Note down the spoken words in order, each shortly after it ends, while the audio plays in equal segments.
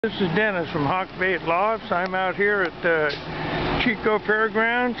This is Dennis from Hawkbait Lofts. I'm out here at the CHICO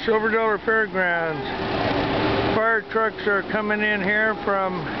Fairgrounds, Silver Dollar Fairgrounds. Fire trucks are coming in here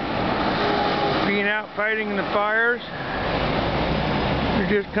from being out fighting the fires.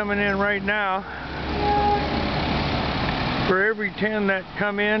 They're just coming in right now. For every 10 that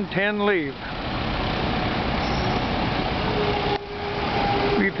come in, 10 leave.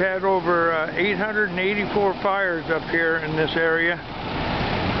 We've had over 884 fires up here in this area.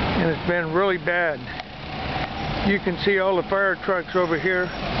 And it's been really bad. You can see all the fire trucks over here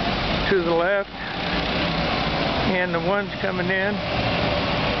to the left and the ones coming in.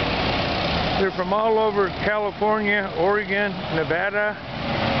 They're from all over California, Oregon, Nevada.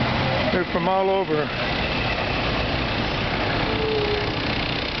 They're from all over.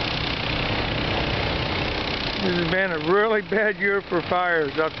 This has been a really bad year for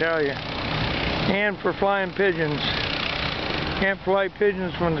fires, I'll tell you. And for flying pigeons. Can't fly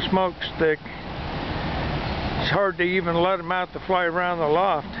pigeons when the smoke's thick. It's hard to even let them out to fly around the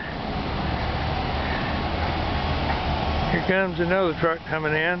loft. Here comes another truck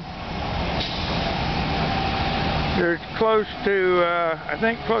coming in. There's close to, I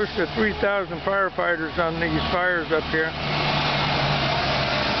think close to 3,000 firefighters on these fires up here.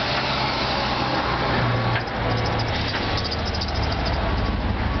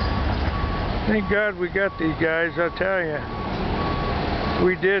 Thank God we got these guys, I'll tell you. If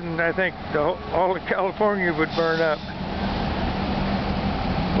we didn't, I think all of California would burn up.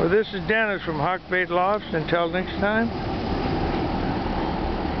 Well, this is Dennis from Hawkbait Lofts. Until next time,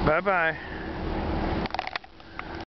 bye-bye.